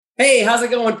Hey, how's it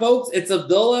going, folks? It's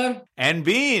Abdullah And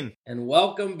Bean. and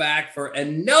welcome back for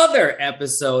another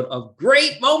episode of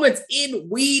Great Moments in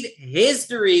Weed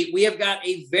History. We have got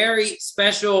a very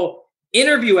special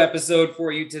interview episode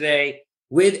for you today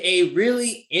with a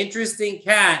really interesting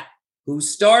cat who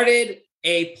started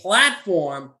a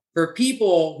platform for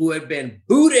people who had been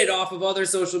booted off of other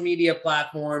social media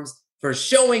platforms for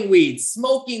showing weed,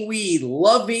 smoking weed,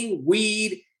 loving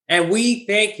weed. And we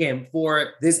thank him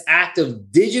for this act of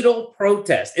digital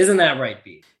protest. Isn't that right,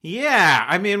 Pete? Yeah,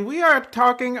 I mean, we are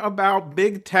talking about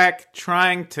big tech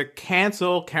trying to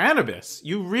cancel cannabis.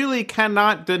 You really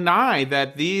cannot deny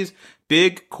that these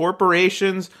big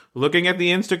corporations, looking at the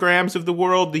Instagrams of the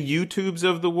world, the YouTubes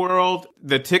of the world,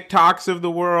 the TikToks of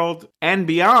the world, and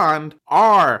beyond,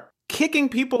 are kicking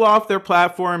people off their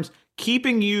platforms,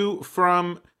 keeping you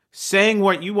from saying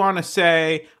what you want to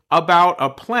say about a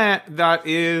plant that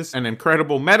is an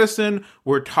incredible medicine.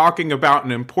 We're talking about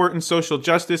an important social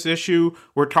justice issue.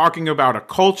 We're talking about a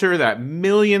culture that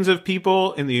millions of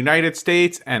people in the United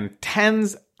States and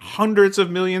hundreds of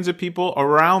millions of people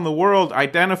around the world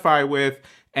identify with,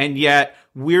 and yet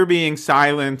we're being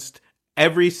silenced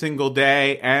every single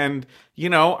day. And,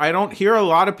 I don't hear a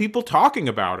lot of people talking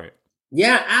about it.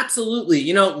 Yeah,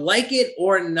 absolutely. Like it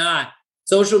or not,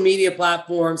 social media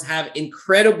platforms have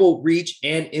incredible reach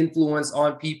and influence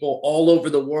on people all over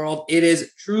the world. It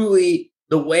is truly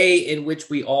the way in which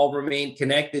we all remain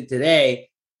connected today.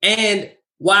 And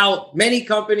while many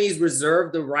companies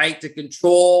reserve the right to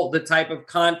control the type of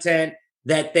content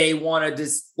that they want to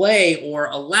display or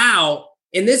allow,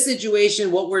 in this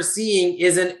situation, what we're seeing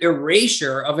is an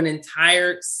erasure of an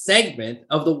entire segment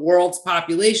of the world's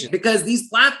population, because these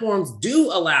platforms do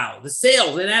allow the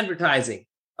sales and advertising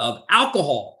of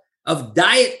alcohol, of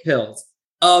diet pills,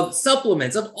 of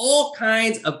supplements, of all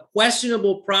kinds of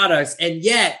questionable products. And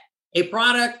yet a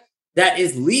product that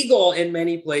is legal in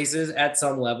many places at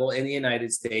some level in the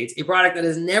United States, a product that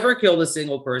has never killed a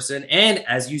single person. And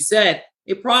as you said,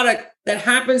 a product that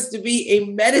happens to be a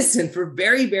medicine for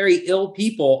very, very ill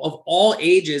people of all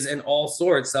ages and all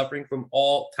sorts, suffering from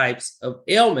all types of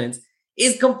ailments,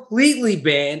 is completely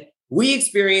banned. We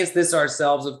experience this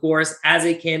ourselves, of course, as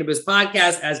a cannabis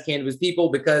podcast, as cannabis people,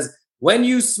 because when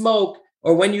you smoke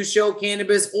or when you show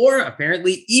cannabis, or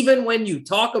apparently even when you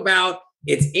talk about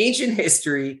its ancient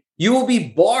history, you will be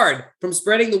barred from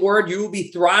spreading the word. You will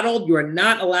be throttled. You are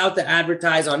not allowed to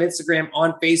advertise on Instagram,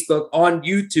 on Facebook, on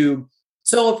YouTube.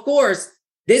 So, of course,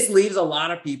 this leaves a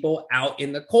lot of people out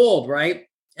in the cold, right?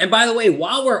 And by the way,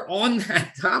 while we're on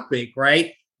that topic,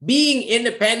 right, being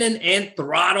independent and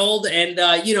throttled and,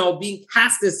 being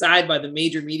cast aside by the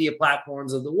major media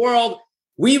platforms of the world,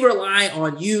 we rely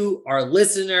on you, our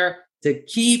listener, to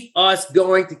keep us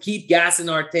going, to keep gas in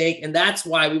our tank. And that's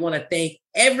why we want to thank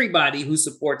everybody who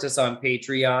supports us on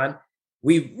Patreon.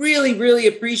 We really, really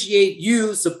appreciate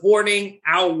you supporting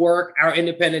our work, our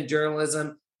independent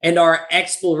journalism, and our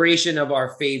exploration of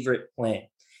our favorite plant.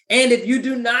 And if you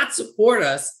do not support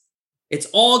us, it's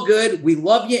all good. We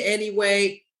love you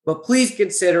anyway. But please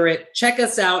consider it. Check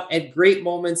us out at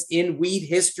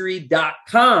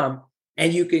greatmomentsinweedhistory.com,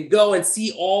 and you can go and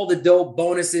see all the dope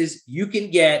bonuses you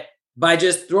can get by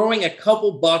just throwing a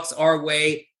couple bucks our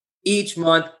way each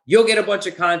month. You'll get a bunch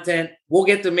of content. We'll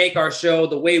get to make our show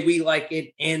the way we like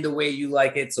it and the way you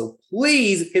like it. So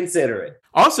please consider it.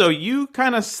 Also, you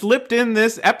kind of slipped in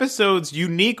this episode's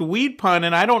unique weed pun,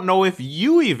 and I don't know if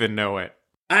you even know it.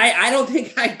 I don't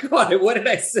think I got it. What did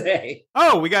I say?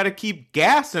 Oh, we got to keep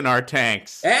gas in our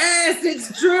tanks. Yes,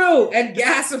 it's true. And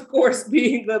gas, of course,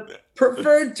 being the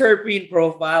preferred terpene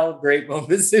profile of Great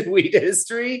Moments in Weed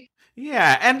History.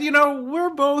 Yeah, and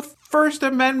we're both First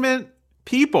Amendment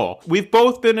people. We've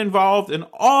both been involved in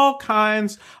all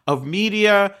kinds of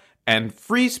media and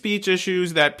free speech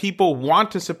issues that people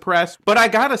want to suppress. But I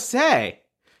gotta say,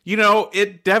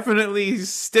 it definitely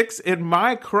sticks in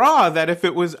my craw that if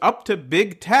it was up to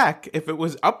big tech, if it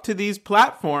was up to these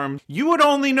platforms, you would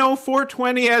only know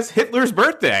 420 as Hitler's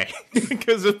birthday.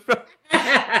 Because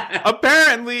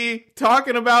apparently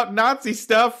talking about Nazi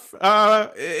stuff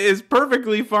is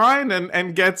perfectly fine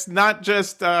and gets not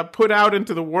just put out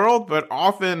into the world, but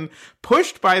often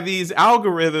pushed by these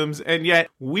algorithms. And yet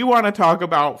we want to talk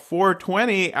about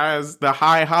 420 as the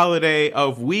high holiday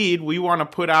of weed. We want to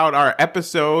put out our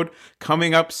episode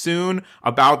coming up soon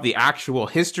about the actual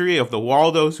history of the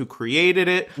Waldos who created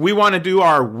it. We want to do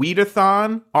our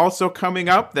Weedathon also coming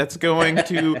up. That's going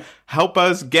to help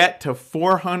us get to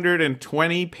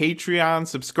 420 Patreon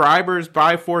subscribers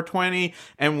by 420.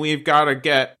 And we've got to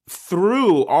get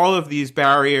through all of these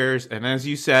barriers. And as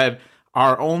you said,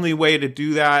 our only way to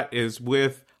do that is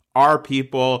with our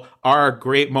people, our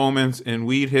Great Moments in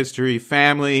Weed History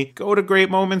family. Go to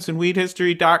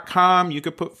greatmomentsinweedhistory.com. You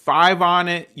could put 5 on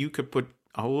it. You could put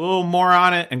a little more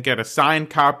on it and get a signed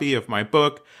copy of my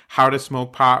book, How to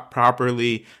Smoke Pot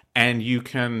Properly. And you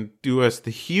can do us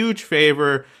the huge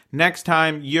favor. Next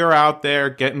time you're out there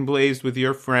getting blazed with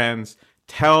your friends,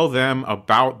 tell them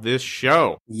about this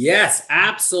show. Yes,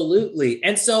 absolutely.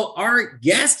 And so our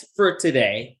guest for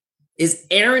today is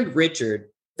Aaron Richard,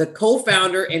 the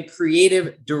co-founder and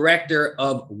creative director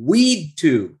of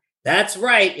WeedTube. That's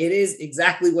right. It is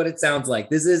exactly what it sounds like.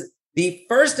 This is the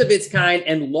first of its kind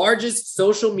and largest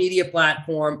social media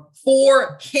platform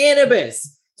for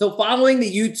cannabis. So following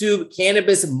the YouTube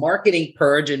cannabis marketing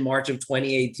purge in March of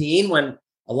 2018, when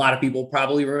a lot of people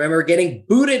probably remember getting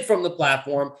booted from the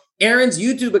platform, Aaron's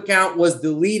YouTube account was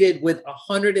deleted with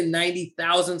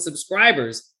 190,000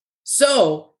 subscribers.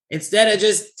 So instead of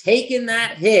just taking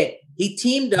that hit, he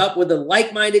teamed up with a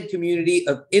like-minded community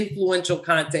of influential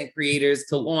content creators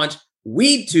to launch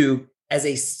WeedTube as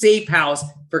a safe house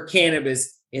for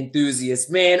cannabis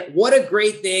enthusiasts. Man, what a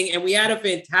great thing. And we had a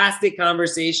fantastic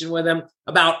conversation with him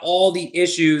about all the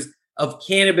issues of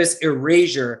cannabis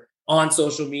erasure on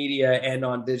social media and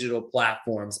on digital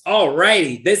platforms. All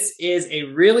righty. This is a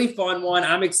really fun one.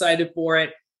 I'm excited for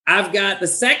it. I've got the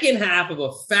second half of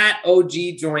a fat OG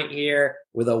joint here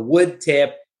with a wood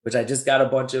tip, which I just got a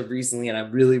bunch of recently and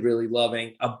I'm really, really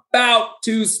loving. About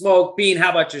to smoke. Bean, how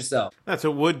about yourself? That's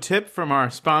a wood tip from our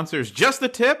sponsors. Just the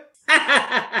tip.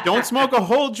 Don't smoke a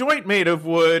whole joint made of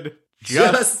wood.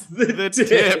 Just the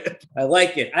tip. I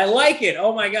like it. I like it.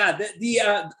 Oh my God.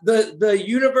 The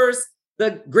universe,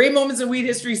 the Great Moments in Weed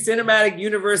History cinematic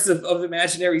universe of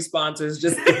imaginary sponsors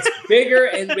just gets bigger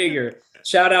and bigger.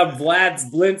 Shout out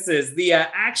Vlad's Blintzes, the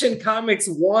Action Comics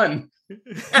 1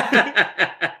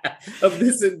 of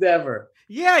this endeavor.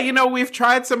 Yeah, you know, we've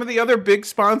tried some of the other big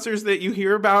sponsors that you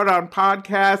hear about on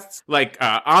podcasts, like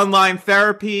Online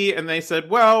Therapy, and they said,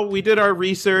 well, we did our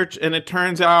research, and it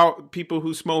turns out people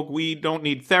who smoke weed don't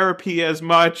need therapy as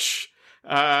much, so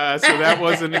that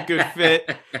wasn't a good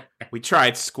fit. We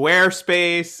tried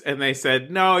Squarespace, and they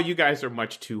said, no, you guys are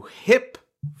much too hip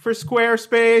for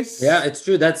Squarespace. Yeah, it's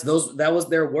true. That was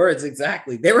their words,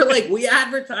 exactly. They were like, we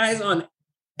advertise on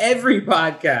every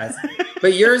podcast.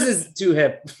 But yours is too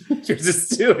hip. Yours is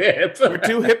too hip. We're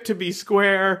too hip to be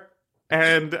square.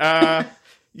 And,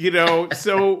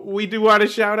 so we do want to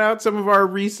shout out some of our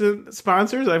recent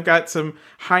sponsors. I've got some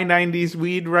High 90s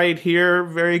weed right here.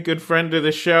 Very good friend of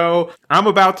the show. I'm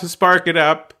about to spark it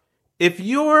up. If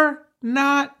you're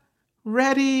not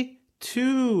ready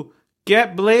to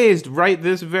get blazed right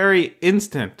this very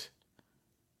instant,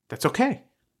 that's okay.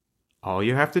 All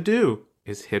you have to do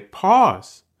is hit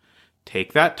pause.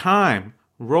 Take that time,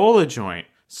 roll a joint,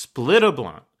 split a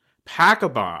blunt, pack a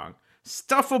bong,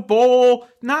 stuff a bowl,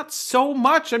 not so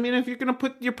much. I mean, if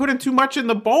you're putting too much in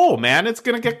the bowl, man, it's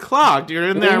going to get clogged. You're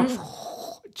in there,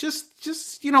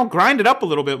 just grind it up a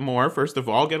little bit more. First of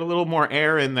all, get a little more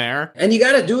air in there. And you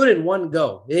got to do it in one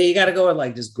go. Yeah, you got to go and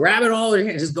like, just grab it all in your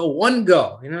hand, just go one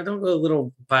go. Don't go a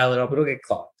little pile it up. It'll get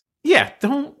clogged. Yeah,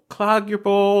 don't clog your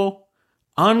bowl,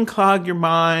 unclog your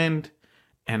mind.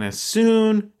 And as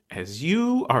soon as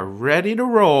you are ready to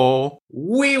roll,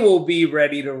 we will be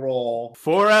ready to roll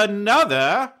for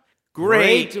another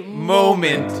great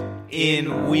moment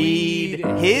in weed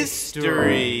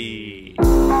history.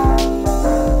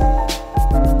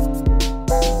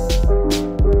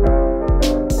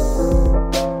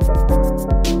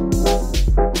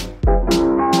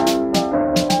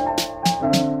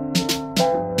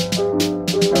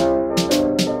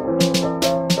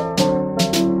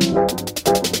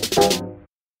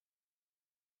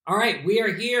 All right, we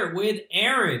are here with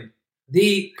Aaron,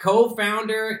 the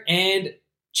co-founder and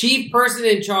chief person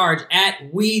in charge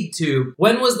at WeedTube.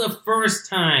 When was the first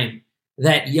time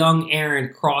that young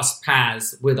Aaron crossed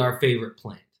paths with our favorite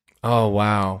plant? Oh,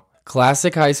 wow.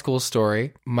 Classic high school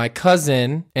story. My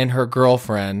cousin and her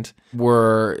girlfriend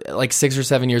were like 6 or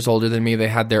 7 years older than me. They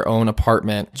had their own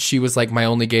apartment. She was like my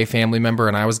only gay family member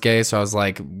and I was gay. So I was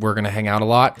like, we're going to hang out a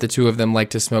lot. The two of them like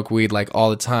to smoke weed like all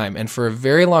the time. And for a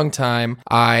very long time,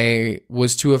 I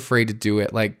was too afraid to do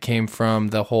it. Like came from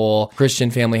the whole Christian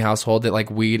family household that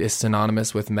like weed is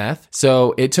synonymous with meth.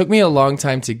 So it took me a long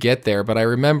time to get there. But I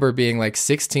remember being like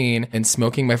 16 and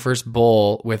smoking my first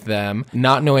bowl with them,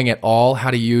 not knowing at all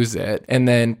how to use it. And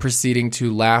then proceeding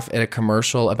to laugh at a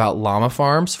commercial about llama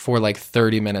farms for like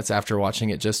 30 minutes after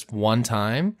watching it just one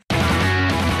time.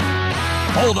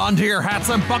 Hold on to your hats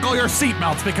and buckle your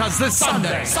seatbelts because this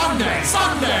Sunday,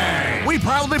 we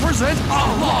proudly present a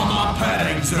llama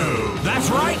petting zoo. That's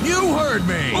right, you heard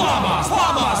me. Llamas.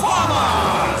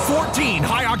 14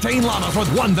 high-octane llamas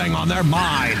with one thing on their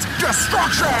minds: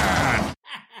 destruction.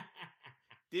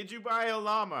 Did you buy a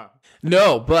llama?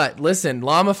 No, but listen,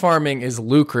 llama farming is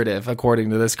lucrative, according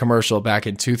to this commercial back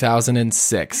in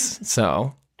 2006.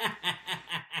 So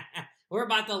we're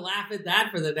about to laugh at that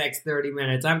for the next 30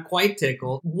 minutes. I'm quite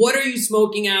tickled. What are you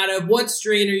smoking out of? What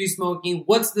strain are you smoking?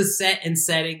 What's the set and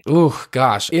setting? Ooh,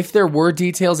 gosh. If there were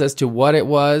details as to what it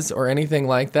was or anything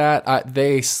like that,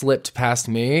 they slipped past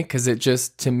me because it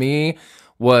just, to me,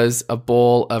 was a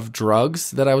bowl of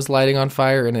drugs that I was lighting on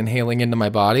fire and inhaling into my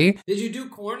body. Did you do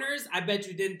corners? I bet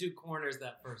you didn't do corners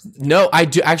that first time. No, I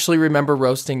do actually remember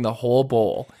roasting the whole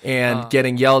bowl and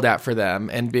getting yelled at for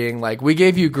them and being like, we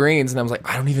gave you greens. And I was like,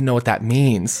 I don't even know what that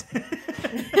means.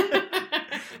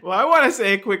 Well, I want to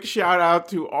say a quick shout out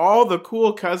to all the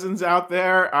cool cousins out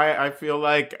there. I feel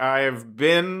like I've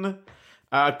been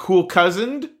cool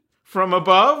cousined from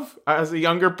above as a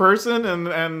younger person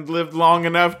and lived long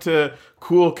enough to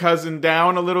cool cousin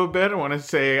down a little bit. I want to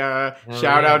say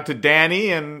shout out to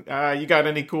Danny. And you got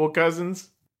any cool cousins?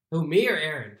 Who, me or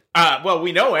Aaron? Well,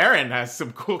 we know Aaron has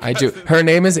some cool cousins. I do. Her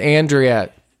name is Andrea.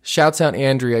 Shouts out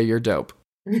Andrea, you're dope.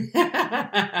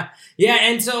 Yeah,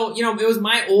 and so, it was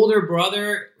my older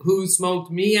brother who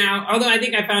smoked me out, although I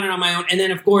think I found it on my own. And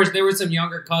then, of course, there were some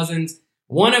younger cousins,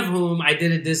 one of whom I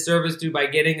did a disservice to by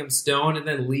getting him stoned and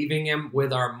then leaving him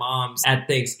with our moms at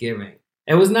Thanksgiving.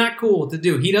 It was not cool to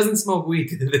do. He doesn't smoke weed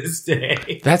to this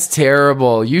day. That's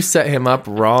terrible. You set him up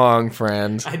wrong,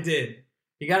 friend. I did.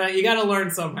 You gotta learn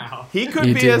somehow. He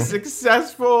could be a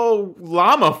successful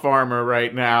llama farmer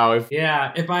right now.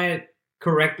 If I had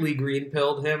correctly green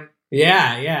pilled him.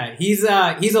 Yeah. He's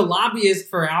a lobbyist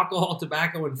for alcohol,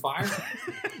 tobacco, and fire.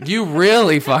 You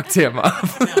really fucked him up.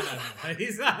 No.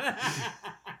 He's not.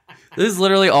 This is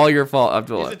literally all your fault,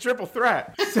 Abdullah. He's a triple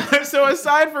threat. So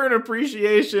aside for an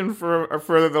appreciation for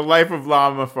the life of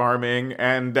llama farming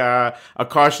and a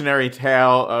cautionary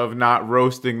tale of not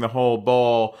roasting the whole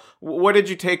bowl, what did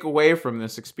you take away from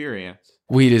this experience?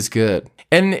 Weed is good.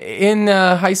 And in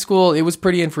high school, it was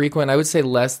pretty infrequent. I would say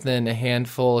less than a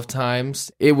handful of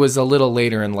times. It was a little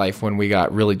later in life when we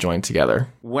got really joined together.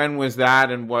 When was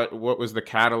that, and what was the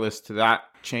catalyst to that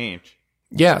change?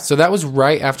 Yeah, so that was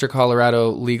right after Colorado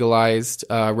legalized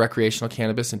recreational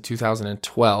cannabis in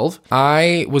 2012.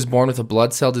 I was born with a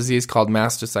blood cell disease called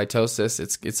mastocytosis.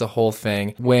 It's a whole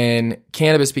thing. When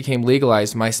cannabis became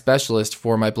legalized, my specialist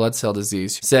for my blood cell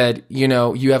disease said,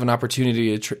 you have an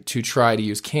opportunity to try to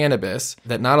use cannabis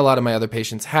that not a lot of my other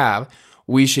patients have.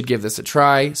 We should give this a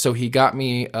try. So he got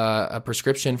me a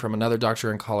prescription from another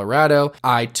doctor in Colorado.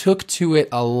 I took to it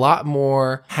a lot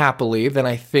more happily than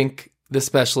I think the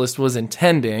specialist was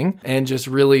intending, and just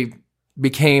really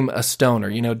became a stoner,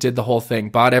 did the whole thing,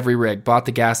 bought every rig, bought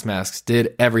the gas masks,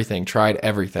 did everything, tried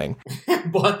everything.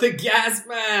 Bought the gas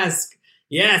mask.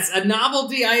 Yes, a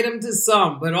novelty item to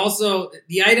some, but also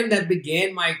the item that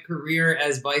began my career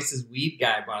as Vice's weed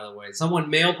guy, by the way. Someone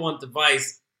mailed one to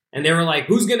Vice, and they were like,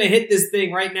 who's going to hit this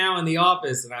thing right now in the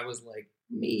office? And I was like,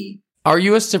 me. Are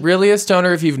you really a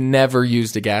stoner if you've never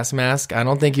used a gas mask? I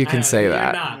don't think you can say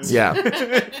that. Not.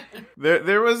 Yeah.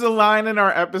 There was a line in our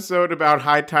episode about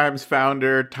High Times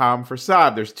founder Tom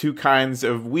Farsad. There's two kinds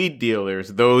of weed dealers,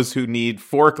 those who need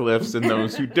forklifts and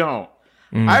those who don't.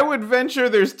 I would venture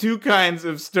there's two kinds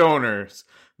of stoners,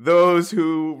 those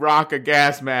who rock a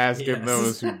gas mask and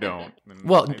those who don't.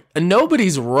 Well,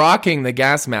 nobody's rocking the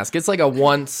gas mask. It's like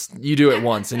you do it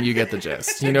once and you get the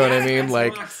gist. You know what I mean?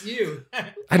 Like, you.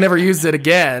 I never used it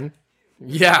again.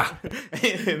 Yeah.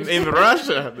 in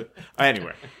Russia.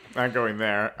 Anyway, not going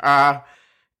there.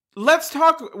 Let's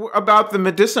talk about the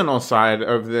medicinal side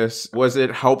of this. Was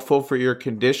it helpful for your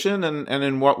condition, and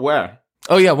in what way?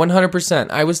 Oh, yeah,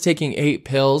 100%. I was taking 8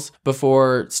 pills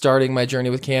before starting my journey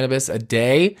with cannabis a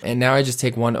day, and now I just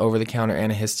take one over-the-counter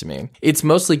antihistamine. It's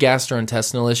mostly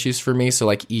gastrointestinal issues for me, so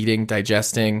like eating,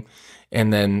 digesting,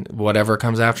 and then whatever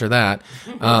comes after that.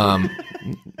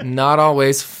 Not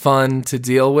always fun to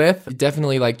deal with. It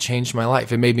definitely changed my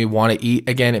life. It made me want to eat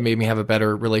again. It made me have a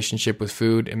better relationship with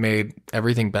food. It made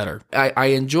everything better. I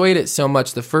enjoyed it so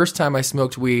much. The first time I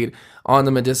smoked weed on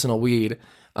the medicinal weed,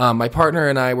 my partner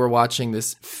and I were watching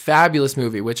this fabulous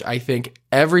movie, which I think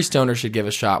every stoner should give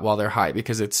a shot while they're high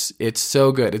because it's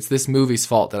so good. It's this movie's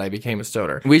fault that I became a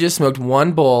stoner. We just smoked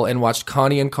one bowl and watched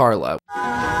Connie and Carla.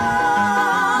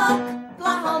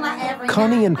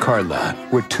 Connie and Carla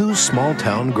were two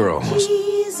small-town girls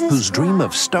whose dream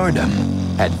of stardom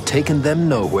had taken them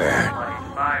nowhere.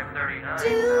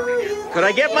 Could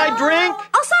I get my drink?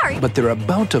 Oh, sorry. But they're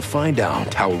about to find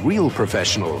out how real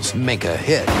professionals make a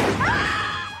hit.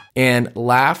 And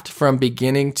laughed from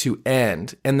beginning to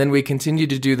end. And then we continued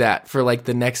to do that for like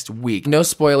the next week. No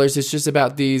spoilers. It's just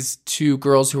about these two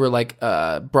girls who were like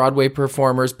Broadway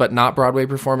performers, but not Broadway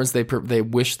performers. They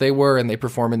wish they were, and they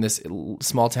perform in this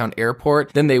small town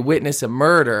airport. Then they witness a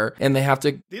murder, and they have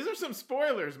to... These are some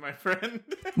spoilers, my friend.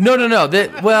 No.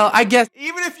 Well, I guess...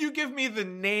 Even if you give me the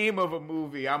name of a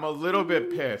movie, I'm a little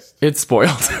bit pissed. It's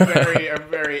spoiled. I'm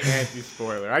very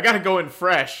anti-spoiler. I gotta go in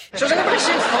fresh. So has anybody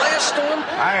seen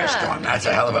Firestorm? Firestorm, that's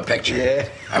a hell of a picture. Yeah.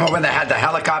 Remember when they had the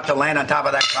helicopter land on top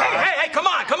of that car? Hey, come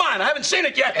on. I haven't seen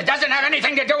it yet. It doesn't have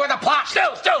anything to do with the plot.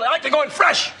 Still, I like to go in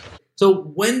fresh. So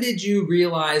when did you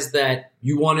realize that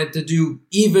you wanted to do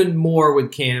even more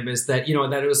with cannabis, that, you know,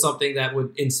 that it was something that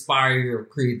would inspire your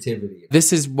creativity?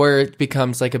 This is where it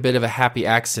becomes like a bit of a happy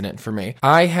accident for me.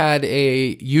 I had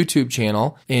a YouTube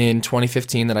channel in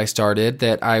 2015 that I started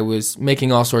that I was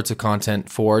making all sorts of content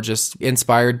for, just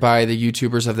inspired by the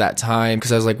YouTubers of that time,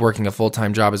 because I was like working a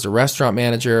full-time job as a restaurant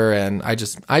manager, and I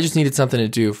just needed something to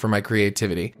do for my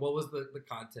creativity. What was the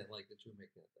content like that you were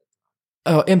making at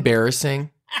that Oh, time? embarrassing.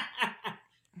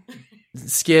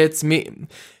 Skits,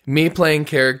 me playing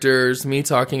characters, me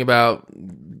talking about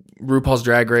RuPaul's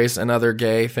Drag Race and other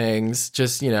gay things.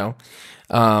 Just, you know,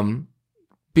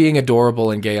 being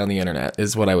adorable and gay on the internet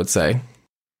is what I would say.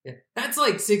 Yeah. That's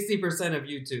like 60% of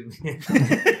YouTube.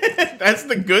 That's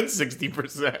the good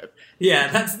 60%. Yeah,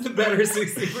 that's the better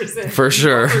 60%. For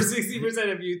sure. For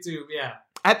 60% of YouTube, yeah.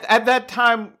 At that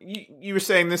time, you were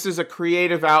saying this is a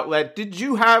creative outlet. Did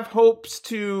you have hopes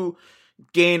to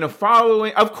gain a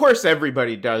following? Of course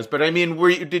everybody does, but I mean,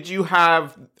 did you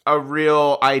have a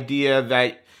real idea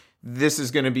that this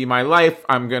is going to be my life,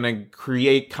 I'm going to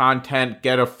create content,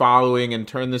 get a following, and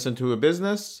turn this into a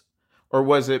business? Or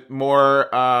was it more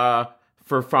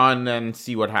for fun and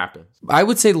see what happens? I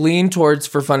would say lean towards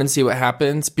for fun and see what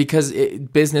happens, because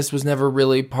business was never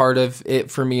really part of it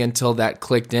for me until that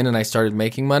clicked in and I started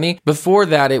making money. Before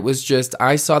that, it was just,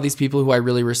 I saw these people who I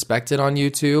really respected on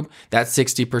YouTube, that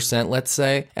 60%, let's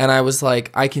say, and I was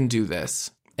like, I can do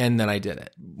this. And then I did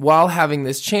it. While having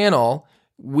this channel,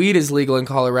 weed is legal in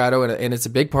Colorado, and it's a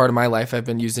big part of my life. I've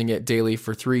been using it daily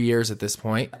for 3 years at this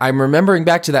point. I'm remembering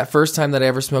back to that first time that I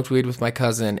ever smoked weed with my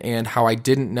cousin and how I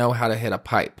didn't know how to hit a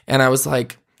pipe. And I was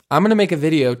like, I'm going to make a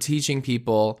video teaching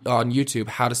people on YouTube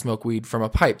how to smoke weed from a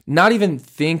pipe. Not even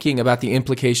thinking about the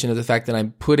implication of the fact that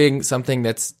I'm putting something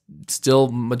that's still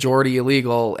majority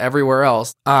illegal everywhere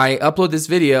else. I upload this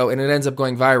video and it ends up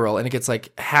going viral, and it gets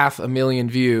like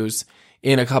 500,000 views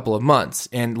in a couple of months.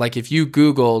 And like, if you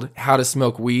Googled how to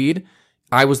smoke weed,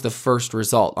 I was the first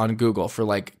result on Google for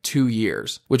like 2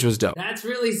 years, which was dope. That's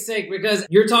really sick, because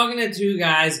you're talking to two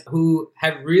guys who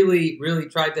have really, really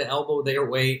tried to elbow their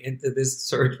way into this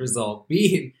search result.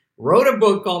 Bean wrote a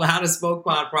book called How to Smoke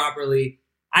Pot Properly.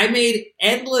 I made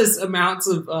endless amounts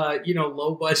of,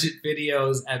 low budget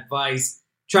videos, advice,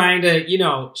 trying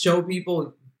to, show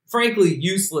people, frankly,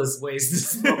 useless ways to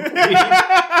smoke weed.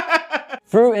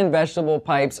 Fruit and vegetable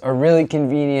pipes are really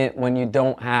convenient when you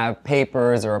don't have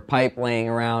papers or a pipe laying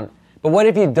around. But what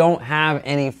if you don't have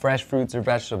any fresh fruits or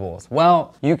vegetables?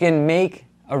 Well, you can make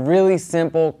a really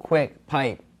simple, quick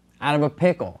pipe out of a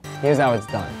pickle. Here's how it's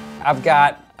done. I've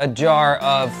got a jar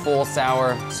of full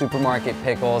sour supermarket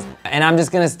pickles, and I'm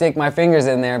just gonna stick my fingers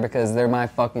in there because they're my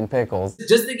fucking pickles.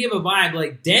 Just to give a vibe,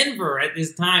 like Denver at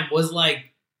this time was like,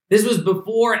 this was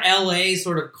before LA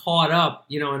sort of caught up,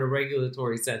 in a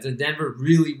regulatory sense. And Denver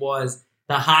really was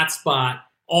the hot spot.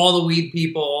 All the weed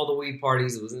people, all the weed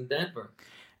parties, it was in Denver.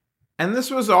 And this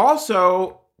was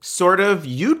also sort of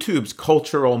YouTube's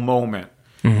cultural moment.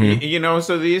 Mm-hmm.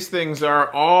 So these things are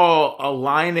all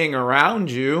aligning around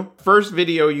you. First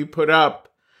video you put up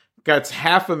got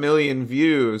 500,000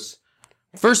 views.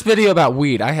 First video about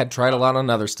weed. I had tried a lot on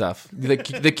other stuff. The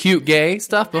cute gay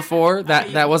stuff before,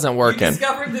 that wasn't working. You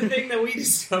discovered the thing that we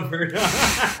discovered.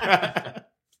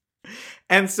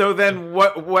 And so then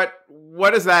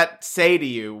what does that say to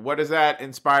you? What does that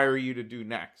inspire you to do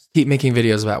next? Keep making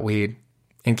videos about weed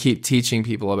and keep teaching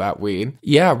people about weed.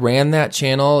 Yeah, ran that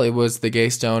channel. It was The Gay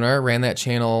Stoner. Ran that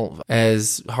channel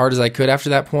as hard as I could after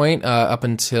that point, up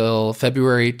until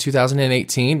February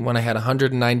 2018, when I had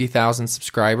 190,000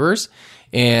 subscribers.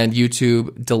 And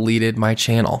YouTube deleted my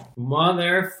channel.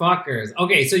 Motherfuckers.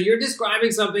 Okay, so you're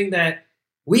describing something that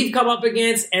we've come up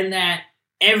against and that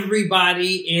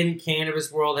everybody in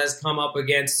cannabis world has come up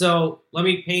against. So let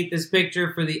me paint this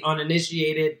picture for the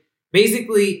uninitiated.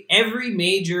 Basically, every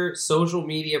major social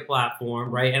media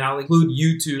platform, right? And I'll include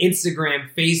YouTube,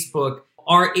 Instagram, Facebook,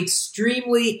 are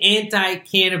extremely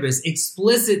anti-cannabis.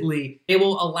 Explicitly, they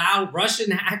will allow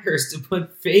Russian hackers to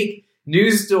put fake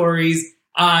news stories,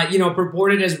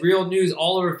 purported as real news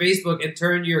all over Facebook and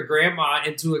turn your grandma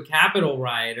into a Capitol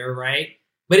rioter, right?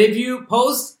 But if you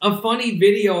post a funny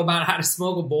video about how to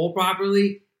smoke a bowl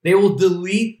properly, they will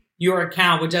delete your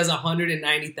account, which has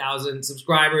 190,000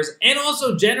 subscribers and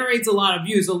also generates a lot of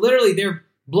views. So literally, they're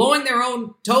blowing their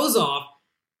own toes off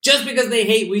just because they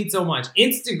hate weed so much.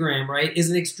 Instagram, right, is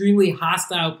an extremely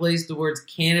hostile place towards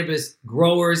cannabis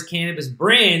growers, cannabis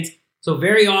brands. So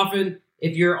very often,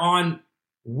 if you're on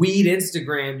weed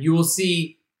Instagram, you will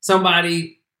see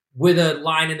somebody with a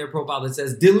line in their profile that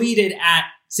says deleted at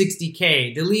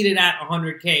 60K, deleted at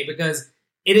 100K, because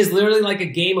it is literally like a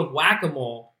game of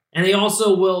whack-a-mole. And they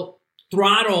also will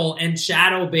throttle and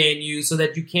shadow ban you so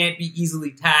that you can't be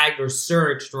easily tagged or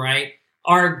searched, right?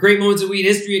 Our Great Moments of Weed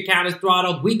History account is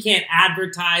throttled. We can't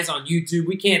advertise on YouTube.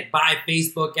 We can't buy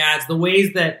Facebook ads. The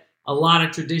ways that a lot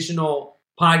of traditional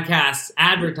podcasts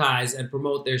advertise and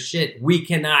promote their shit, we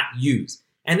cannot use.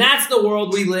 And that's the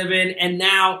world we live in. And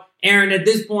now, Aaron, at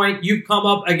this point, you've come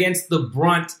up against the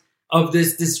brunt of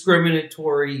this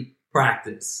discriminatory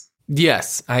practice.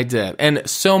 Yes, I did. And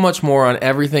so much more on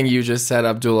everything you just said,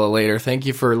 Abdullah, later. Thank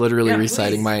you for literally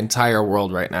reciting my entire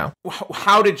world right now.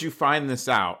 How did you find this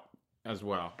out as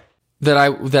well? That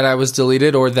I was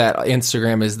deleted, or that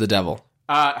Instagram is the devil?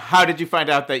 How did you find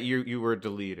out that you were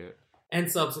deleted? And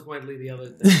subsequently the other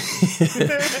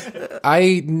thing.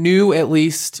 I knew at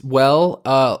least, a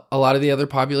lot of the other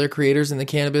popular creators in the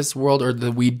cannabis world or the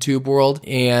weed tube world,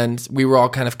 and we were all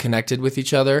kind of connected with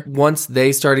each other. Once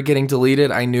they started getting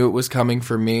deleted, I knew it was coming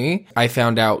for me. I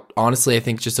found out, honestly, I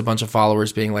think just a bunch of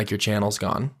followers being like, your channel's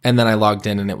gone. And then I logged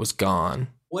in and it was gone.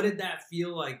 What did that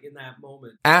feel like in that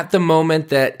moment? At the moment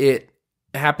that it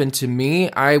happened to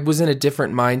me, I was in a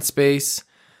different mind space.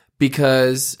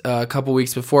 Because a couple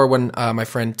weeks before, when my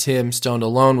friend Tim Stoned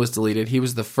Alone was deleted, he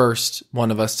was the first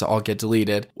one of us to all get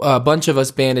deleted. A bunch of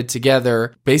us banded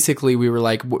together. Basically, we were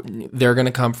like, they're going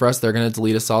to come for us. They're going to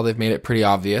delete us all. They've made it pretty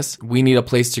obvious. We need a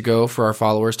place to go for our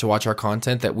followers to watch our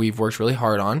content that we've worked really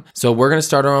hard on. So we're going to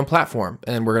start our own platform,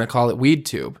 and we're going to call it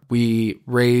WeedTube. We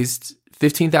raised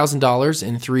 $15,000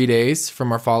 in 3 days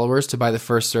from our followers to buy the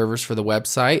first servers for the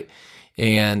website,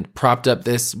 and propped up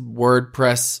this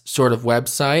WordPress sort of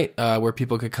website where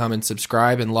people could come and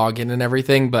subscribe and log in and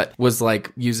everything, but was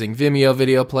like using Vimeo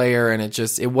video player, and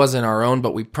it wasn't our own,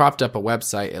 but we propped up a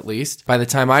website at least. By the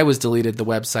time I was deleted, the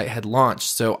website had launched,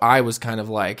 so I was kind of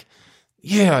like,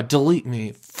 yeah, delete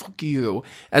me, fuck you.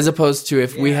 As opposed to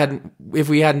if we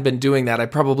hadn't been doing that, I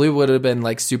probably would have been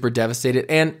like super devastated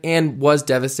and was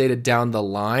devastated down the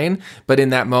line. But in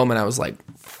that moment, I was like,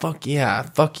 fuck yeah,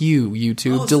 fuck you,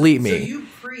 YouTube, delete me. So you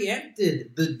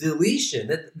preempted the deletion.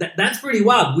 That's pretty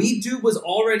wild. WeedTube was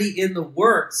already in the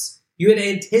works. You had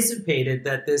anticipated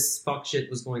that this fuck shit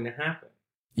was going to happen.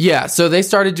 Yeah, so they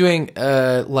started doing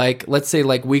let's say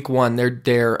week 1,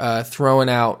 they're throwing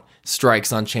out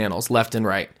strikes on channels left and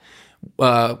right.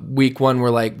 Week 1,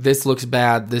 we're like, this looks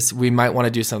bad. We might want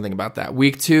to do something about that.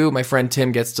 Week 2, my friend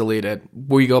Tim gets deleted.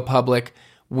 We go public.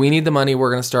 We need the money. We're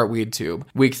going to start WeedTube.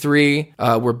 Week 3,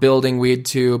 we're building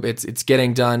WeedTube. It's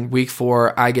getting done. Week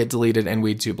 4, I get deleted and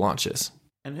WeedTube launches.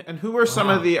 And who are some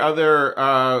of the other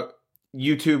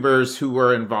YouTubers who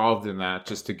were involved in that,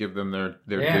 just to give them their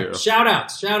due? Shout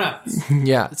outs.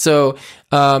 Yeah. So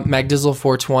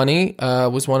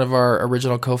Magdizzle420 was one of our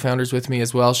original co-founders with me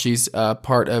as well. She's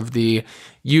part of the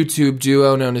YouTube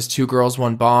duo known as Two Girls,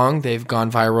 One Bong. They've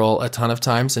gone viral a ton of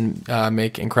times and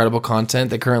make incredible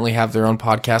content. They currently have their own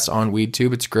podcast on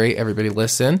WeedTube. It's great. Everybody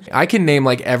listen. I can name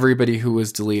like everybody who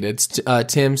was deleted.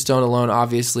 Tim Stone Alone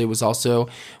obviously was also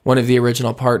one of the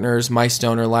original partners. My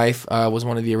Stoner Life was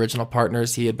one of the original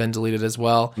partners. He had been deleted as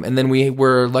well. And then we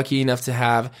were lucky enough to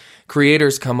have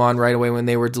creators come on right away when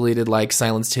they were deleted, like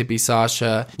Silenced Hippie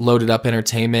Sasha. Loaded Up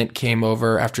Entertainment came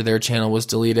over after their channel was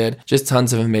deleted. Just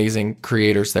tons of amazing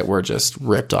creators that were just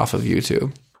ripped off of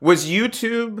YouTube. Was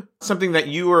YouTube something that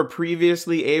you were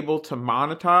previously able to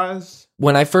monetize?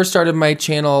 When I first started my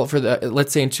channel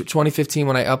let's say in 2015,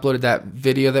 when I uploaded that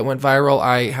video that went viral,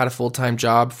 I had a full-time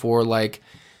job for like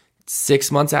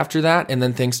 6 months after that, and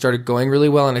then things started going really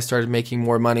well, and I started making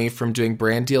more money from doing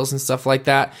brand deals and stuff like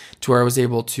that, to where I was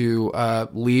able to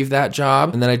leave that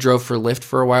job. And then I drove for Lyft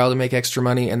for a while to make extra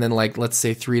money, and then like let's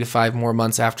say 3 to 5 more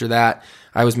months after that,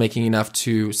 I was making enough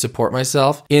to support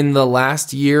myself. In the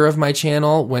last year of my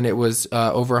channel, when it was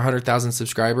over 100,000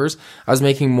 subscribers, I was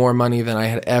making more money than I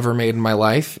had ever made in my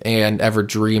life and ever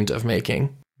dreamed of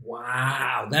making.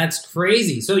 Wow, that's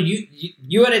crazy. So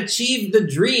you had achieved the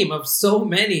dream of so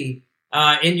many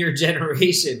in your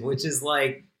generation, which is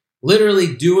like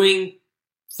literally doing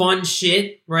fun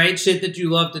shit, right? Shit that you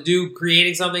love to do,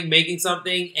 creating something, making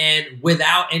something, and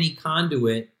without any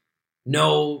conduit,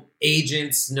 no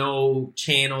agents, no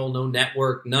channel, no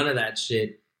network, none of that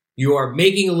shit. You are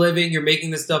making a living. You're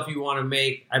making the stuff you want to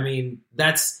make. I mean,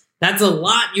 that's a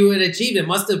lot you had achieved. It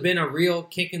must have been a real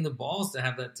kick in the balls to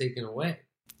have that taken away.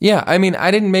 Yeah, I mean,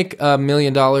 I didn't make $1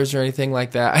 million or anything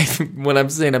like that. When I'm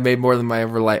saying I made more than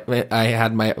I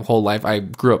had my whole life, I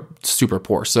grew up super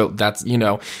poor. So that's,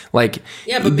 like...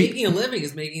 Yeah, but making a living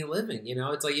is making a living,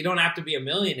 It's like you don't have to be a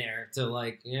millionaire to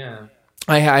like, yeah.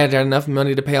 I had enough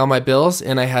money to pay all my bills,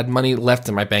 and I had money left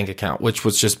in my bank account, which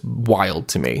was just wild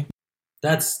to me.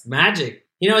 That's magic.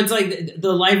 It's like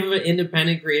the life of an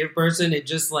independent creative person. It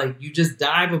just like you just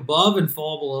dive above and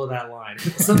fall below that line.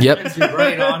 Sometimes you're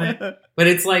right on it, but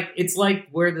it's like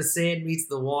where the sand meets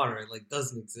the water. It like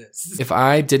doesn't exist. If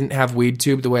I didn't have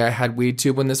WeedTube the way I had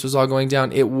WeedTube when this was all going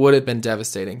down, it would have been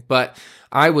devastating. But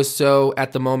I was so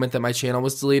at the moment that my channel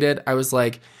was deleted, I was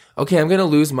like, okay, I'm going to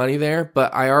lose money there,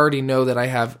 but I already know that I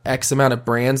have X amount of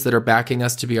brands that are backing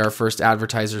us to be our first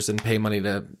advertisers and pay money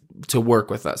to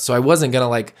work with us. So I wasn't going to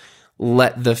like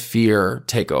let the fear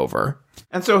take over.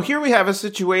 And so here we have a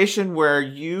situation where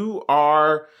you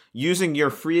are using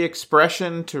your free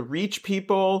expression to reach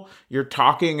people. You're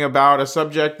talking about a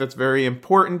subject that's very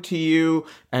important to you,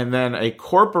 and then a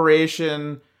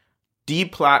corporation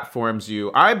deplatforms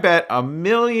you. I bet 1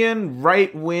 million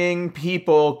right-wing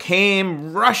people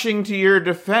came rushing to your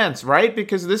defense, right?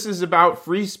 Because this is about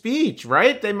free speech,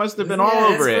 right? They must have been all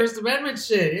over it. First Amendment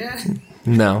shit, yeah.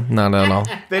 No, not at all.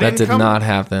 That did not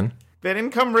happen. They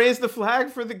didn't come raise the flag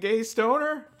for the gay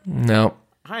stoner? No.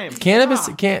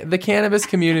 The cannabis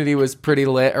community was pretty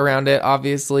lit around it,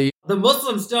 obviously. The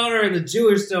Muslim stoner and the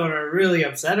Jewish stoner are really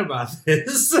upset about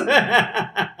this.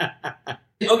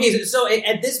 Okay, so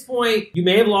at this point, you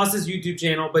may have lost this YouTube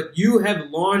channel, but you have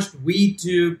launched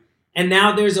WeedTube, and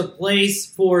now there's a place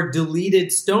for deleted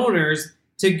stoners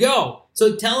to go.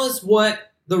 So tell us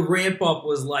what the ramp up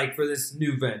was like for this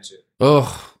new venture.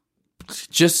 Oh,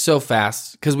 just so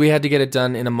fast, because we had to get it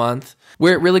done in a month.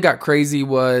 Where it really got crazy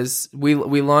was we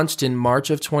launched in March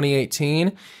of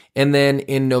 2018, and then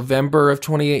in November of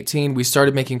 2018, we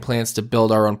started making plans to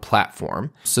build our own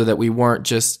platform so that we weren't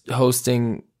just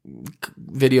hosting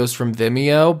videos from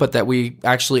Vimeo, but that we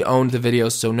actually owned the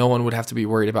videos so no one would have to be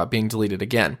worried about being deleted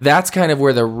again. That's kind of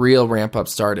where the real ramp up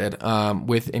started,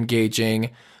 with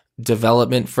engaging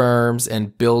development firms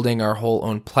and building our whole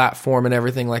own platform and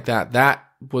everything like that. That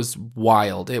was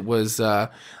wild. It was, I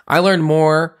learned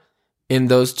more in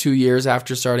those 2 years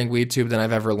after starting WeedTube than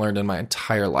I've ever learned in my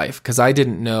entire life, because I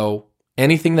didn't know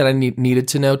anything that I needed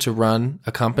to know to run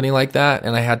a company like that,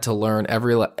 and I had to learn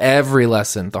every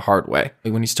lesson the hard way.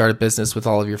 When you start a business with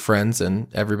all of your friends and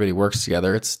everybody works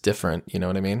together, it's different, you know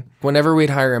what I mean? Whenever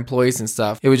we'd hire employees and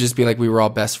stuff, it would just be like we were all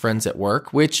best friends at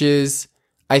work, which is,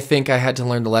 I think I had to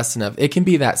learn the lesson of, it can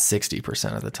be that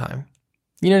 60% of the time.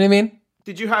 You know what I mean?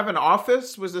 Did you have an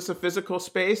office? Was this a physical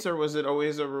space, or was it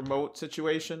always a remote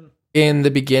situation? In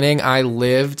the beginning, I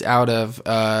lived out of,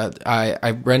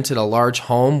 I rented a large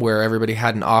home where everybody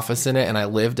had an office in it, and I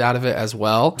lived out of it as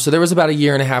well. So there was about 1.5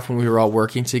 years when we were all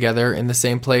working together in the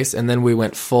same place, and then we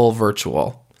went full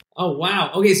virtual. Oh,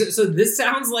 wow. Okay, so this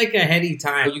sounds like a heady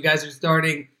time. You guys are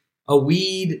starting a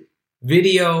weed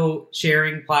video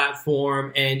sharing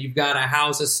platform, and you've got a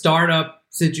house, a startup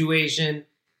situation.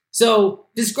 So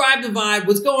describe the vibe.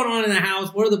 What's going on in the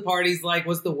house? What are the parties like?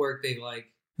 What's the work day like?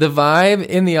 The vibe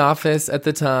in the office at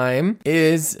the time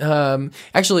is,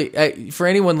 actually, for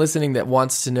anyone listening that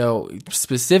wants to know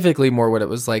specifically more what it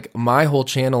was like, my whole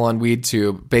channel on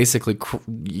WeedTube basically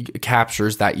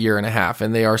captures that 1.5 years,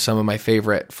 and they are some of my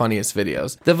favorite, funniest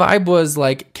videos. The vibe was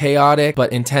like chaotic,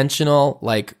 but intentional.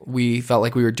 Like we felt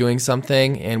like we were doing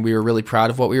something, and we were really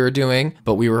proud of what we were doing,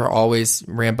 but we were always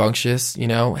rambunctious, you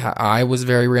know? I was a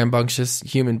very rambunctious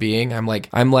human being. I'm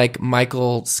like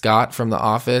Michael Scott from The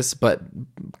Office, but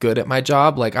good at my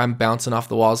job. Like I'm bouncing off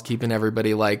the walls, keeping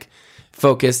everybody like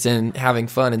focused and having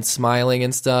fun and smiling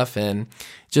and stuff, and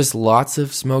just lots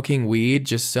of smoking weed,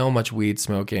 just so much weed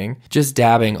smoking, just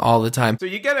dabbing all the time. So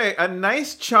you get a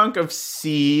nice chunk of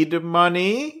seed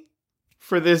money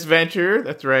for this venture.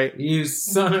 That's right. You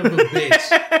son of a bitch.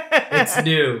 It's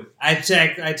new. I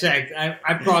checked.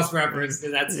 I cross-referenced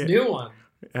it. That's a new one.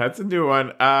 That's a new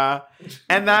one.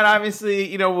 And that obviously,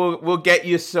 you know, will get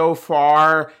you so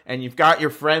far, and you've got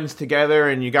your friends together,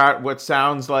 and you got what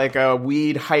sounds like a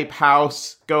weed hype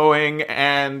house going,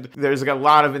 and there's like a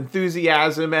lot of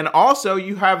enthusiasm, and also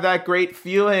you have that great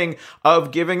feeling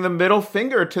of giving the middle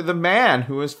finger to the man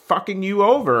who is fucking you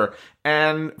over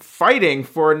and fighting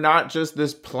for not just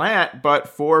this plant, but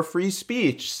for free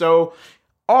speech. So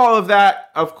all of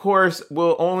that, of course,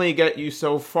 will only get you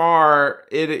so far.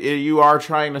 You are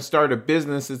trying to start a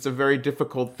business. It's a very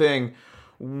difficult thing.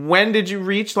 When did you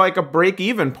reach like a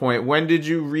break-even point? When did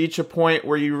you reach a point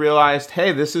where you realized,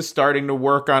 hey, this is starting to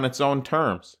work on its own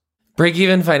terms?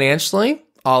 Break-even financially?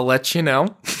 I'll let you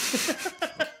know.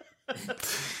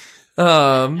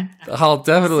 I'll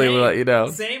definitely let you know.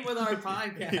 Same with our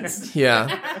podcast.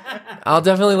 Yeah. I'll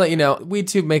definitely let you know.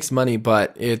 WeedTube makes money,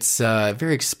 but it's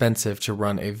very expensive to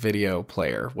run a video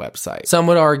player website. Some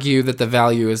would argue that the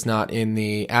value is not in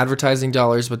the advertising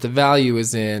dollars, but the value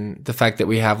is in the fact that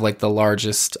we have like the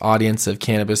largest audience of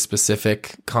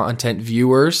cannabis-specific content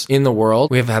viewers in the world.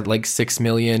 We have had like 6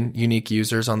 million unique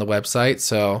users on the website,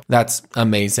 so that's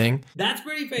amazing. That's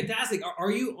pretty fantastic.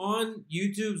 Are you on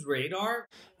YouTube's radar?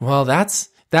 Well, that's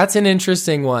an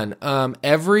interesting one.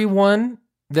 Everyone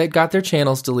that got their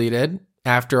channels deleted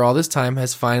after all this time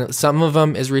has finally, some of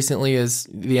them as recently as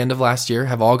the end of last year,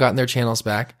 have all gotten their channels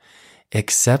back,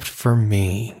 except for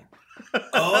me.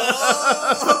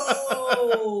 Oh,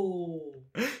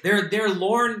 they're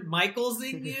Lorne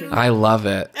Michaelsing you. I love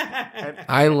it.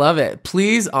 I love it.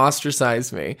 Please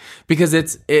ostracize me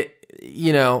because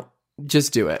you know,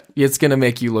 just do it. It's gonna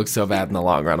make you look so bad in the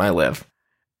long run. I live.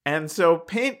 And so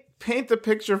paint the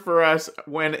picture for us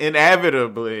when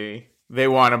inevitably they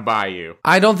want to buy you.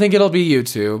 I don't think it'll be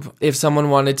YouTube. If someone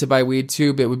wanted to buy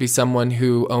WeedTube, it would be someone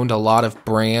who owned a lot of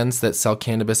brands that sell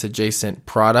cannabis-adjacent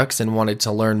products and wanted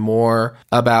to learn more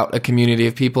about a community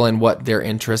of people and what their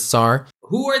interests are.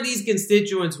 Who are these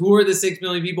constituents? Who are the 6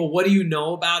 million people? What do you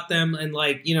know about them? And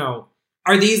like, you know,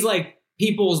 are these like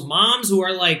people's moms who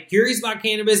are like curious about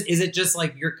cannabis? Is it just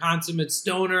like your consummate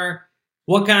stoner?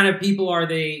 What kind of people are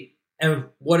they, and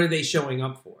what are they showing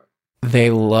up for?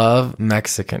 They love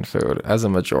Mexican food as a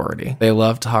majority. They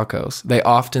love tacos. They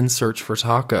often search for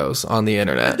tacos on the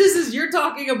internet. You're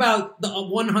talking about the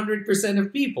 100%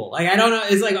 of people. Like, I don't know.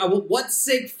 It's like, what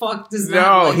sick fuck does that?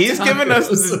 No, like he's tacos? Giving us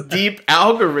this deep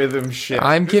algorithm shit.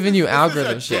 I'm giving you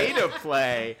algorithm this shit. Is a data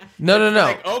play. No.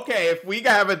 Like, okay, if we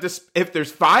have if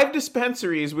there's 5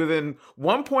 dispensaries within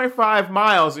 1.5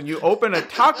 miles and you open a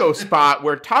taco spot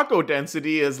where taco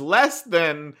density is less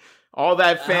than all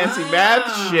that fancy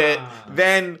math shit,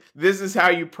 then this is how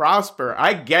you prosper.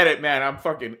 I get it, man. I'm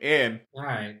fucking in. All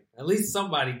right. At least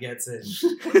somebody gets it.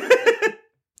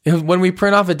 When we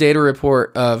print off a data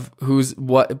report of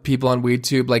what people on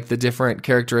WeedTube, like the different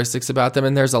characteristics about them,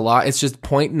 and there's a lot, it's just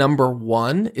point number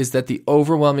 1 is that the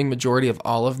overwhelming majority of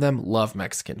all of them love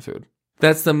Mexican food.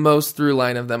 That's the most through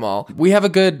line of them all. We have a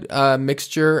good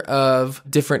mixture of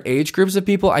different age groups of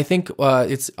people. I think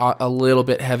it's a little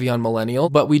bit heavy on millennial,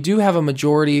 but we do have a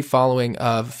majority following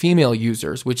of female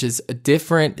users, which is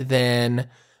different than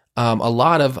a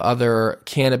lot of other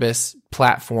cannabis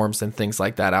platforms and things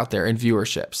like that out there in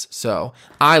viewerships. So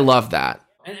I love that.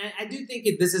 And I do think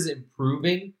this is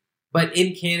improving, but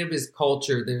in cannabis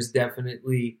culture, there's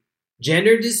definitely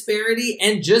gender disparity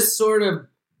and just sort of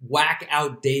whack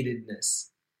outdatedness.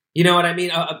 You know what I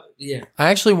mean? Yeah. I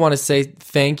actually want to say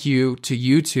thank you to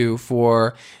you two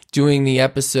for doing the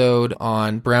episode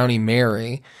on Brownie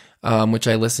Mary, which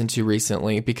I listened to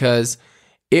recently, because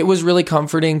it was really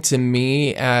comforting to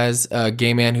me as a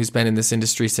gay man who's been in this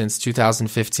industry since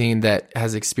 2015 that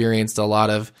has experienced a lot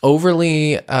of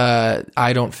overly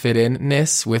I don't fit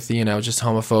in-ness with, you know, just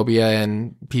homophobia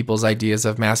and people's ideas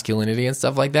of masculinity and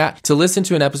stuff like that. To listen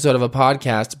to an episode of a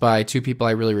podcast by two people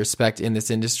I really respect in this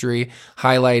industry,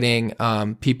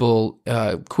 highlighting people,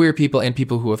 queer people and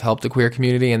people who have helped the queer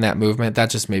community and that movement, that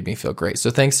just made me feel great.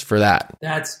 So thanks for that.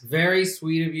 That's very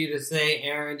sweet of you to say,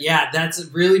 Aaron. Yeah, that's a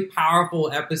really powerful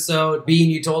episode. Bean,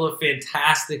 you told a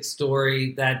fantastic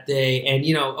story that day. And,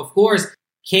 you know, of course,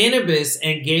 cannabis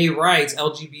and gay rights,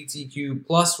 LGBTQ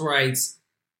plus rights,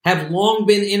 have long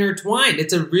been intertwined.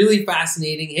 It's a really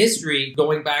fascinating history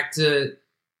going back to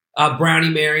Brownie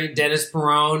Mary, Dennis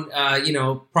Perone, you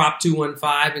know, Prop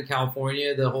 215 in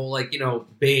California, the whole, like, you know,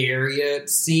 Bay Area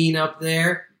scene up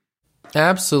there.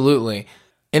 Absolutely.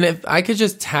 And if I could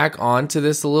just tack on to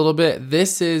this a little bit,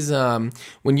 this is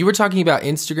when you were talking about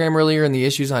Instagram earlier and the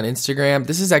issues on Instagram,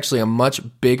 this is actually a much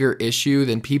bigger issue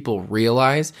than people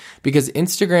realize, because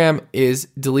Instagram is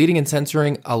deleting and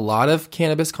censoring a lot of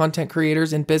cannabis content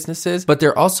creators and businesses, but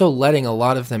they're also letting a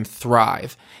lot of them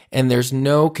thrive. And there's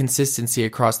no consistency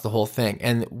across the whole thing.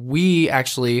 And we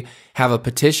actually have a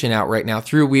petition out right now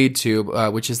through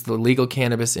WeedTube, which is the legal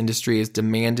cannabis industry is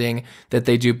demanding that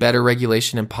they do better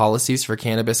regulation and policies for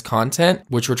cannabis content,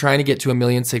 which we're trying to get to 1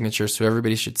 million signatures, so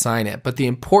everybody should sign it. But the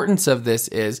importance of this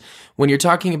is when you're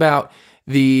talking about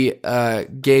the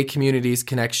gay community's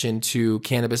connection to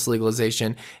cannabis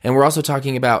legalization, and we're also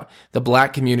talking about the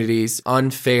Black community's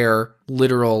unfair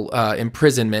literal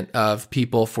imprisonment of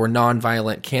people for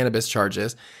nonviolent cannabis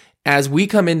charges. As we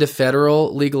come into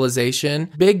federal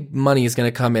legalization, big money is going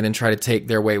to come in and try to take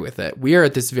their way with it. We are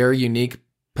at this very unique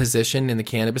position in the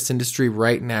cannabis industry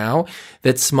right now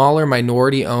that smaller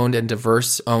minority owned and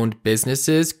diverse owned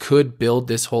businesses could build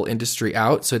this whole industry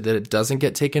out so that it doesn't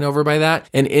get taken over by that.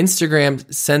 And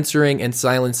Instagram censoring and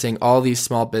silencing all these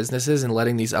small businesses and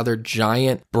letting these other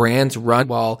giant brands run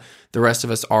while the rest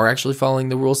of us are actually following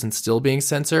the rules and still being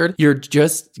censored, you're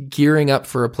just gearing up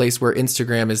for a place where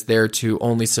Instagram is there to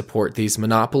only support these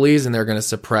monopolies, and they're going to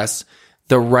suppress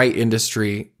the right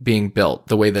industry being built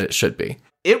the way that it should be.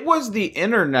 It was the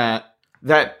internet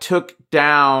that took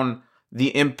down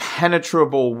the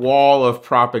impenetrable wall of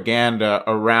propaganda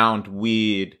around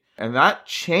weed. And that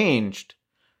changed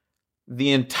the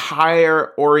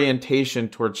entire orientation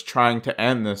towards trying to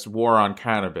end this war on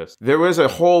cannabis. There was a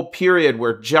whole period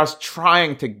where just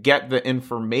trying to get the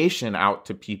information out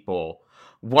to people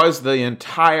was the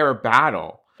entire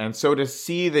battle. And so to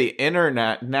see the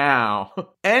internet now,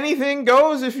 anything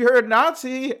goes if you're a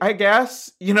Nazi, I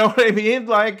guess. You know what I mean?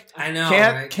 Like, I know,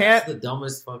 can't. That's the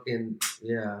dumbest fucking,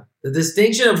 yeah. The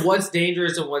distinction of what's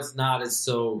dangerous and what's not is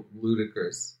so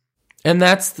ludicrous. And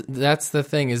that's the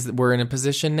thing, is that we're in a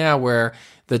position now where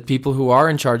the people who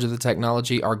are in charge of the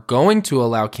technology are going to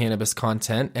allow cannabis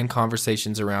content and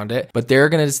conversations around it, but they're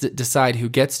going to decide who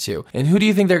gets to. And who do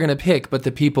you think they're going to pick but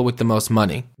the people with the most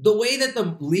money? The way that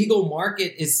the legal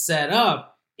market is set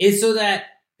up is so that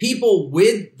people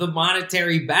with the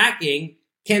monetary backing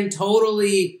can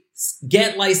totally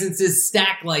get licenses,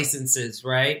 stack licenses,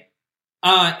 right?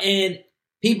 And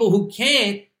people who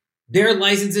can't, their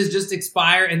licenses just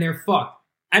expire and they're fucked.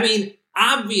 I mean,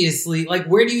 obviously, like,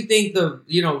 where do you think the,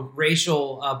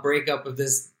 racial breakup of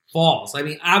this falls? I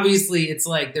mean, obviously, it's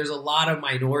like there's a lot of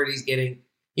minorities getting,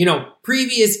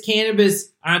 previous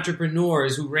cannabis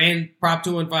entrepreneurs who ran Prop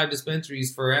 215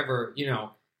 dispensaries forever,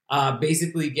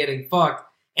 basically getting fucked.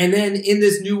 And then in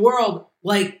this new world,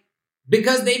 like,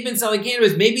 because they've been selling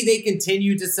cannabis, maybe they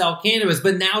continue to sell cannabis,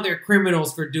 but now they're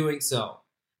criminals for doing so.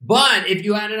 But if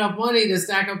you had enough money to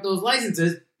stack up those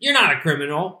licenses, you're not a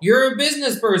criminal. You're a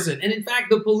business person. And in fact,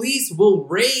 the police will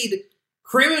raid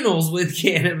criminals with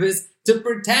cannabis to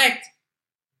protect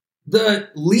the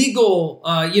legal,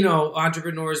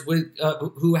 entrepreneurs with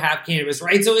who have cannabis,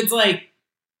 right? So it's like,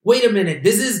 wait a minute,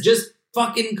 this is just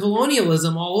fucking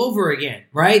colonialism all over again,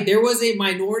 right? There was a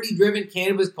minority-driven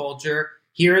cannabis culture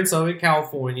here in Southern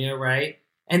California, right?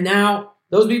 And now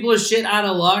those people are shit out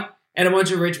of luck. And a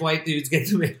bunch of rich white dudes get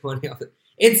to make money off it.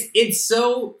 It's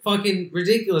so fucking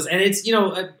ridiculous. And it's,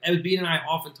 as Bean and I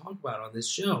often talk about on this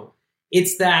show,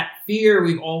 it's that fear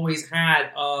we've always had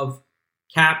of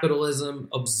capitalism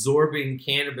absorbing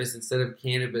cannabis instead of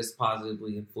cannabis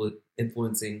positively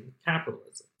influencing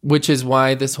capitalism. Which is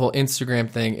why this whole Instagram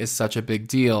thing is such a big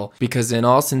deal. Because in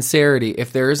all sincerity,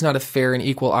 if there is not a fair and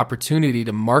equal opportunity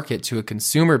to market to a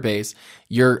consumer base,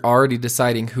 you're already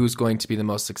deciding who's going to be the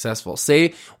most successful.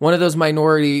 Say one of those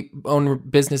minority-owned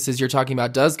businesses you're talking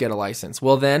about does get a license.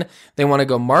 Well, then they want to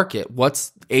go market.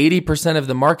 What's 80% of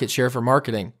the market share for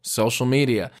marketing? Social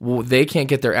media. Well, they can't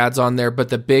get their ads on there, but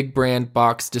the big brand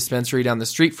box dispensary down the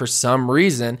street, for some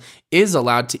reason, is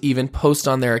allowed to even post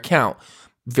on their account.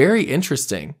 Very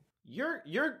interesting.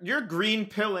 You're green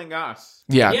pilling us.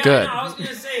 Yeah, good. No, I was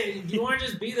gonna say, do you want to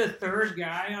just be the third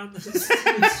guy on this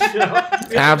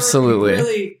show?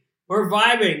 Absolutely. We're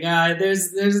vibing.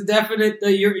 There's a definite.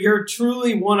 You're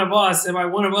truly one of us, and by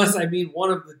one of us, I mean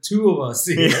one of the two of us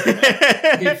here.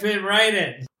 You fit right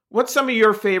in. What's some of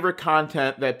your favorite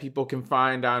content that people can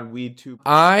find on WeedTube?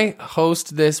 I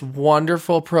host this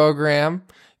wonderful program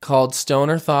called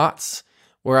Stoner Thoughts,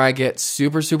 where I get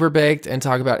super, super baked and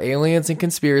talk about aliens and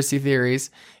conspiracy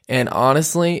theories. And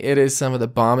honestly, it is some of the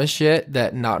bombest shit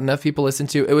that not enough people listen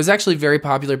to. It was actually very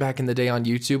popular back in the day on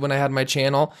YouTube when I had my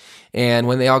channel. And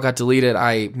when they all got deleted,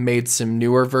 I made some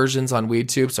newer versions on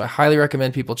WeedTube. So I highly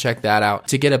recommend people check that out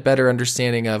to get a better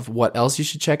understanding of what else you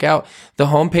should check out. The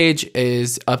homepage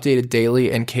is updated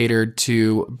daily and catered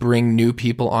to bring new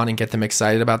people on and get them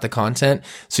excited about the content.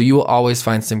 So you will always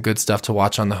find some good stuff to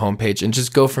watch on the homepage, and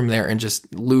just go from there and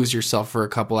just lose yourself for a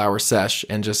couple hour sesh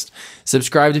and just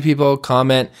subscribe to people,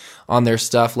 comment on their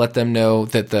stuff, let them know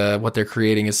that what they're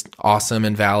creating is awesome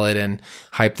and valid, and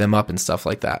hype them up and stuff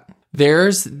like that.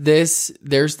 There's this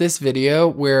video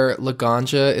where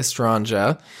Laganja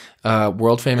Estranja,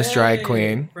 world famous drag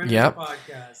queen. Yep.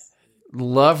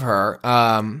 Love her.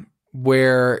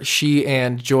 Where she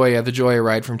and Joya, the Joya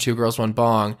Ride from Two Girls, One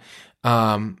Bong,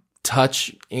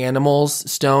 touch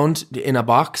animals stoned in a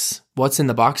box. What's in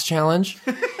the box challenge?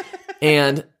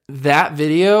 And that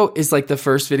video is like the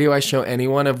first video I show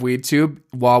anyone of WeedTube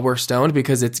while we're stoned,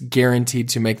 because it's guaranteed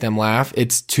to make them laugh.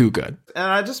 It's too good. And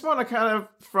I just want to kind of,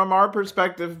 from our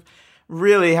perspective,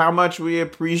 really how much we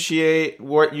appreciate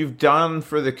what you've done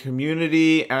for the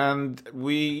community, and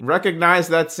we recognize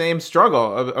that same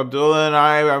struggle. Abdullah and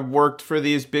I have worked for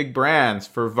these big brands,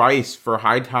 for Vice, for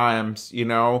High Times,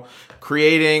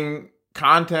 creating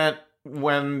content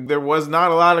when there was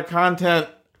not a lot of content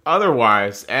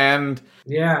otherwise. And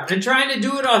trying to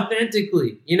do it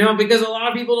authentically, because a lot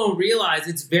of people don't realize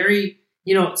it's very,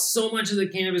 so much of the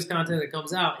cannabis content that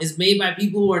comes out is made by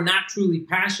people who are not truly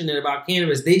passionate about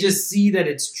cannabis. They just see that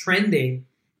it's trending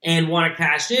and want to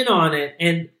cash in on it.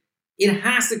 And it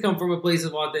has to come from a place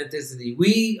of authenticity.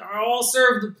 We are all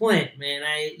served the plant, man.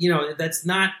 That's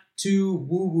not too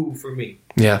woo-woo for me.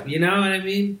 Yeah. You know what I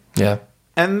mean? Yeah.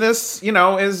 And this,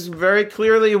 is very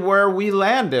clearly where we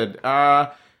landed.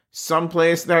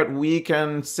 Someplace that we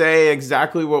can say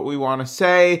exactly what we want to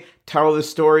say, tell the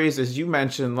stories, as you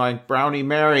mentioned, like Brownie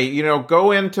Mary,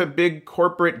 go into big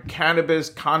corporate cannabis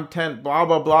content, blah,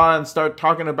 blah, blah, and start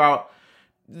talking about,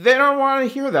 they don't want to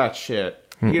hear that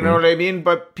shit. Mm-mm. You know what I mean?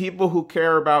 But people who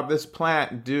care about this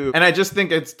plant do. And I just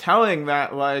think it's telling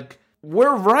that, like,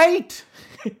 we're right.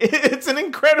 It's an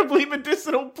incredibly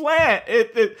medicinal plant.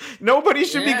 Nobody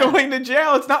should be going to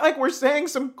jail. It's not like we're saying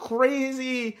some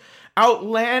crazy,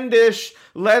 outlandish,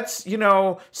 let's,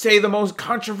 say the most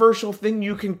controversial thing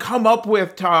you can come up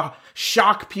with to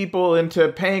shock people into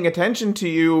paying attention to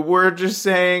you. We're just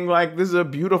saying, like, this is a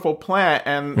beautiful plant,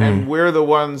 and we're the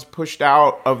ones pushed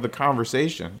out of the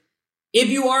conversation. If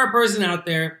you are a person out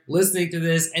there listening to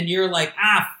this and you're like,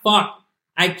 fuck,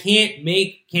 I can't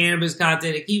make cannabis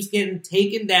content. It keeps getting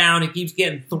taken down. It keeps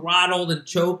getting throttled and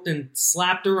choked and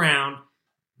slapped around.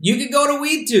 You can go to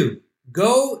WeedTube.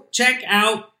 Go check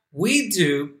out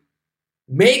WeedTube.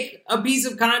 Make a piece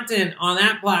of content on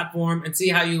that platform and see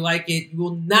how you like it. You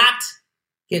will not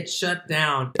get shut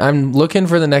down. I'm looking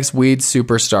for the next weed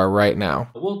superstar right now.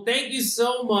 Well, thank you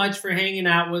so much for hanging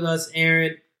out with us,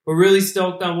 Aaron. We're really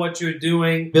stoked on what you're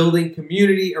doing, building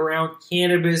community around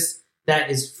cannabis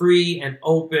that is free and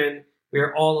open.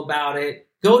 We're all about it.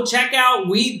 Go check out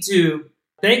WeedTube.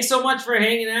 Thanks so much for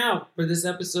hanging out for this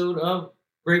episode of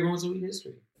Great Moments of Weed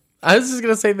History. I was just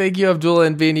going to say thank you, Abdullah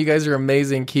and Bean. You guys are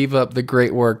amazing. Keep up the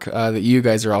great work that you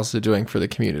guys are also doing for the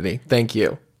community. Thank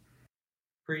you.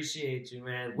 Appreciate you,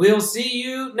 man. We'll see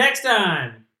you next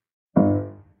time.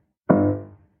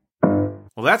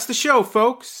 Well, that's the show,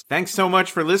 folks. Thanks so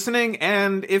much for listening.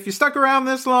 And if you stuck around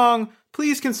this long,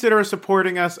 please consider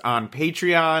supporting us on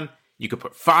Patreon. You can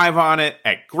put 5 on it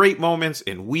at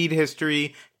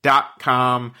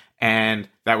greatmomentsinweedhistory.com. And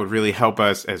that would really help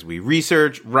us as we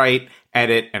research, write,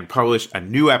 edit, and publish a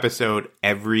new episode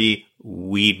every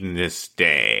Weedness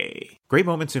Day. Great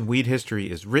Moments in Weed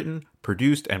History is written,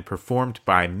 produced, and performed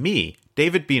by me,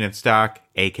 David Bienenstock,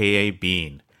 aka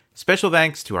Bean. Special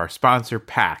thanks to our sponsor,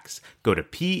 PAX. Go to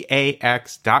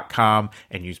PAX.com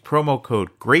and use promo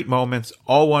code GreatMoments,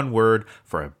 all one word,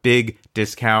 for a big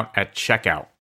discount at checkout.